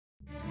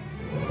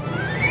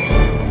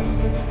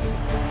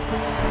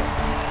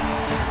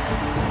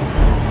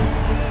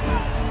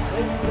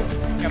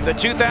The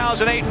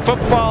 2008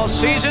 football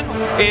season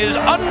is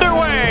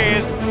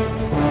underway.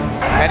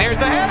 And here's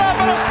the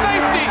handoff and a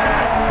safety.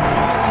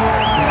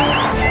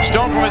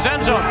 Stone from his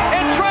end zone.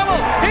 In trouble.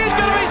 He's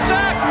going to be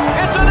sacked.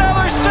 It's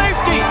another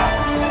safety.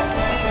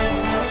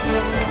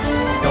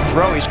 He'll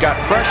throw. He's got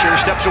pressure.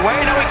 Steps away.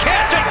 No, he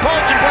can't. Jake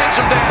Paulson brings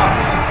him down.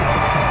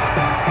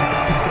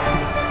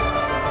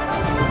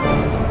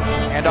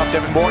 Handoff.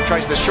 Devin Moore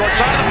tries the short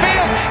side of the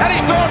field. And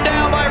he's thrown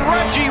down by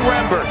Reggie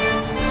Rembert.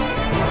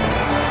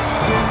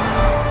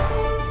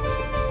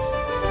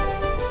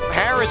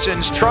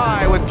 Harrison's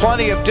try with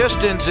plenty of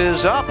distance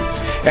is up,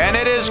 and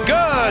it is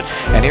good.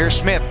 And here's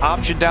Smith,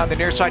 option down the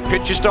near side,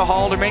 pitches to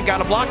Halderman,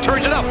 got a block,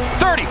 turns it up,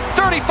 30,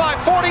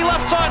 35, 40,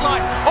 left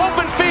sideline,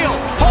 open field,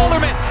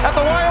 Halderman at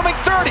the Wyoming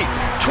 30,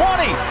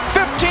 20,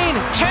 15,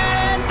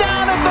 10,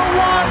 down at the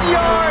 1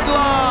 yard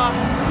line.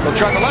 He'll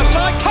try the left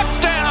side,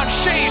 touchdown,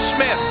 Shea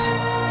Smith.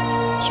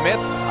 Smith,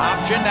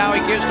 option, now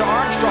he gives to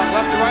Armstrong,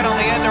 left to right on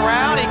the end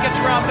around, he gets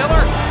around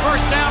Miller,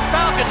 first down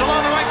Falcons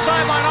along the right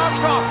sideline,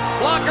 Armstrong,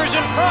 blockers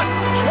in front,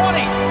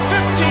 20,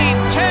 15,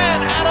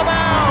 10, out of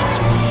bounds,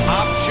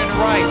 option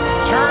right,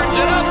 turns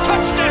it up,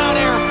 touchdown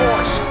Air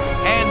Force,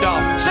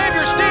 handoff,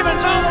 Xavier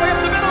Stevens all the way up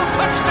the middle,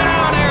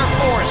 touchdown Air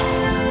Force,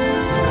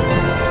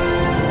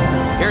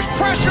 here's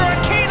pressure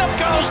and Keenum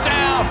goes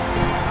down,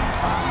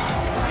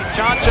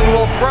 Johnson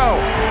will throw,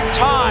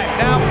 time,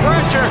 now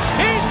pressure,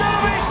 he's going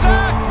to be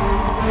sacked.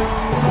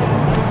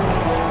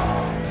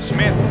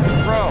 Smith to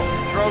throw,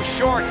 throws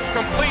short,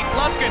 complete,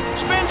 Lumpkin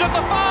spins at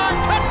the 5,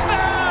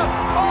 touchdown!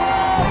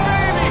 Oh,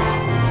 baby!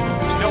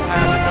 Still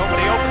has it,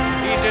 nobody open,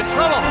 he's in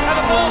trouble, and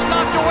the ball's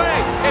knocked away.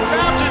 It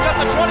bounces at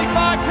the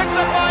 25, picked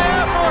up by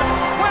Air Force,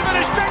 with it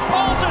is Jake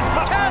Paulson,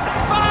 10,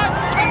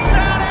 5,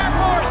 touchdown Air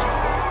Force!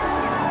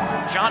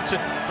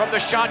 Johnson from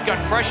the shotgun,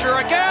 pressure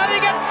again,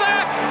 he gets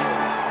sacked!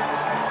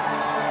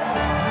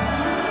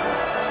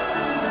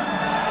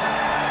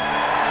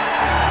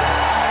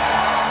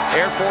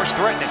 Air Force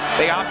threatening.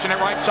 They option it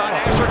right side.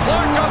 Asher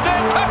Clark goes in.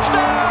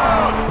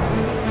 Touchdown!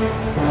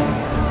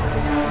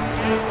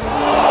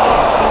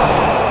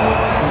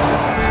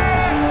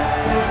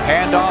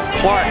 Handoff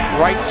Clark.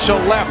 Right to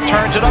left.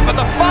 Turns it up at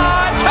the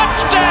 5.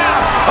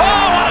 Touchdown!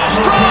 Oh, what a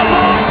strong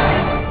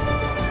move!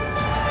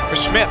 For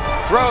Smith.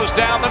 Throws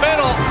down the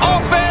middle.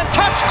 Open.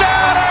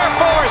 Touchdown Air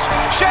Force!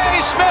 Shea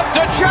Smith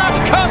to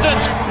Josh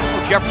Cousins.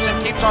 Jefferson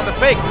keeps on the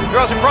fake,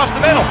 throws across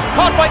the middle,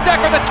 caught by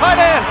Decker, the tight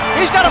end.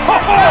 He's got a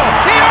football.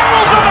 He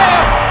hurdles a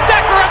man.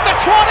 Decker at the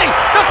 20,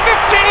 the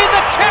 15,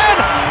 the 10,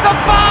 the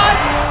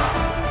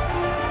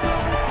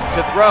 5.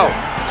 To throw,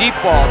 deep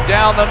ball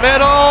down the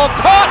middle,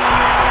 caught.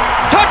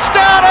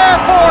 Touchdown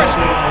Air Force.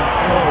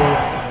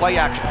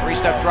 Play action,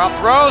 3-step drop,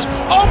 throws,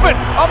 open.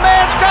 A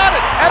man's got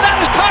it, and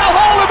that is Kyle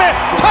Halderman.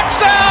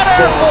 Touchdown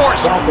Air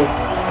Force.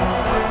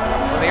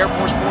 For the Air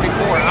Force 44,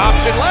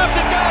 option left,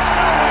 it goes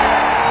nowhere.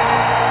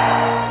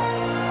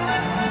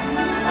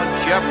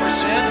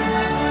 Jefferson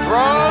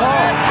throws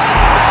and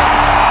touchdown!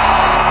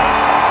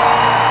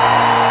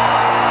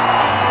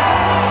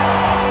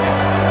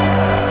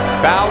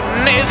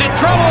 Bowden is in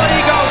trouble and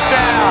he goes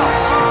down.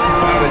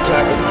 Bowden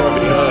tackled from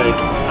behind.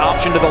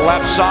 Option to the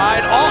left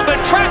side. Altman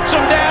tracks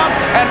him down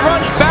and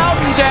runs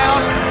Bowden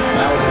down.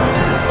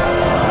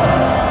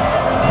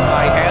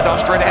 High handoff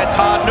straight ahead.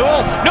 Todd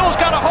Newell. Newell's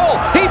got a hole.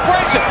 He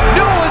breaks it.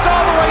 Newell is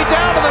all the way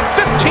down to the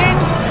 15.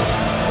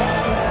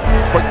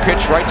 Quick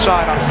pitch right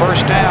side on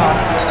first down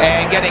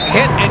and getting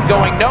hit and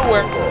going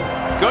nowhere.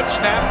 Good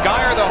snap,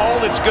 Geyer the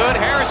hold, it's good.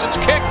 Harrison's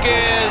kick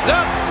is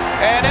up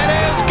and it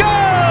is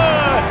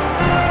good.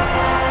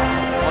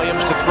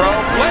 Williams to throw,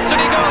 blitz and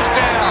he goes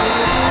down.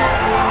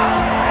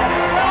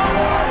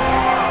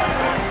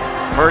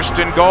 First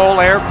and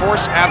goal, Air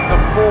Force at the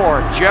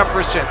 4.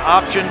 Jefferson,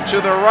 option to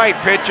the right,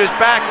 pitches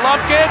back,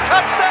 Lumpkin,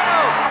 touchdown!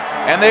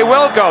 And they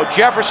will go.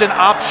 Jefferson,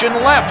 option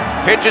left,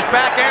 pitches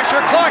back,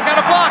 Asher Clark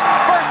on a block,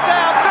 first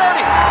down,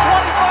 30,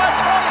 25,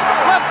 20,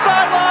 left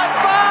sideline,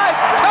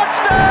 5,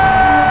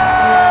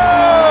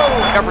 touchdown!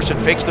 Jefferson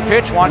fakes the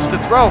pitch, wants to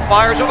throw,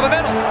 fires over the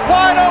middle,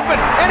 wide open,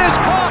 it is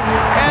caught,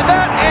 and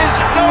that is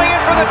going in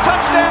for the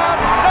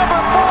touchdown, number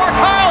 4,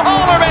 Kyle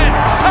Halderman,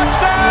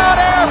 touchdown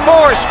Air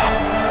Force!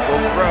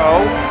 Will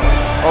throw,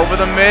 over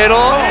the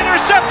middle,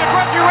 intercepted,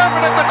 Reggie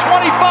Rembert at the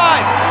 25,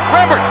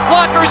 Rembert,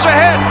 blockers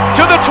ahead,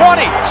 to the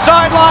 20,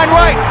 sideline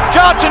right,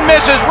 Johnson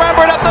misses,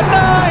 Rembert at the 9,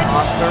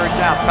 on third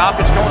down,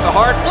 Falcons go with the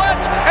hard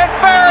blitz, and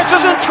Ferris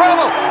is in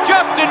trouble,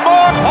 Justin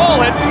Moore,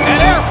 haul it, and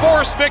Air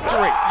Force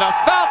victory, the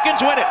Falcons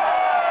win it.